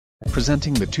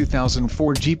Presenting the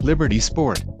 2004 Jeep Liberty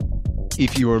Sport.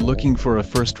 If you are looking for a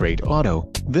first-rate auto,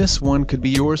 this one could be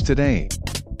yours today.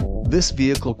 This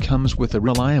vehicle comes with a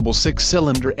reliable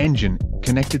 6-cylinder engine,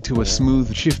 connected to a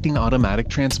smooth shifting automatic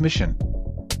transmission.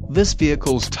 This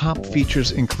vehicle's top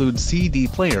features include CD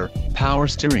player, power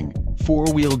steering,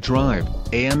 4-wheel drive,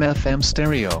 AM/FM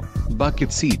stereo,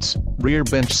 bucket seats, rear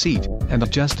bench seat, and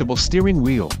adjustable steering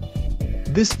wheel.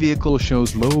 This vehicle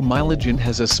shows low mileage and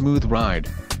has a smooth ride.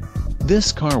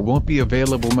 This car won't be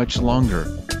available much longer.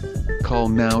 Call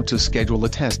now to schedule a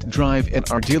test drive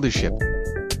at our dealership.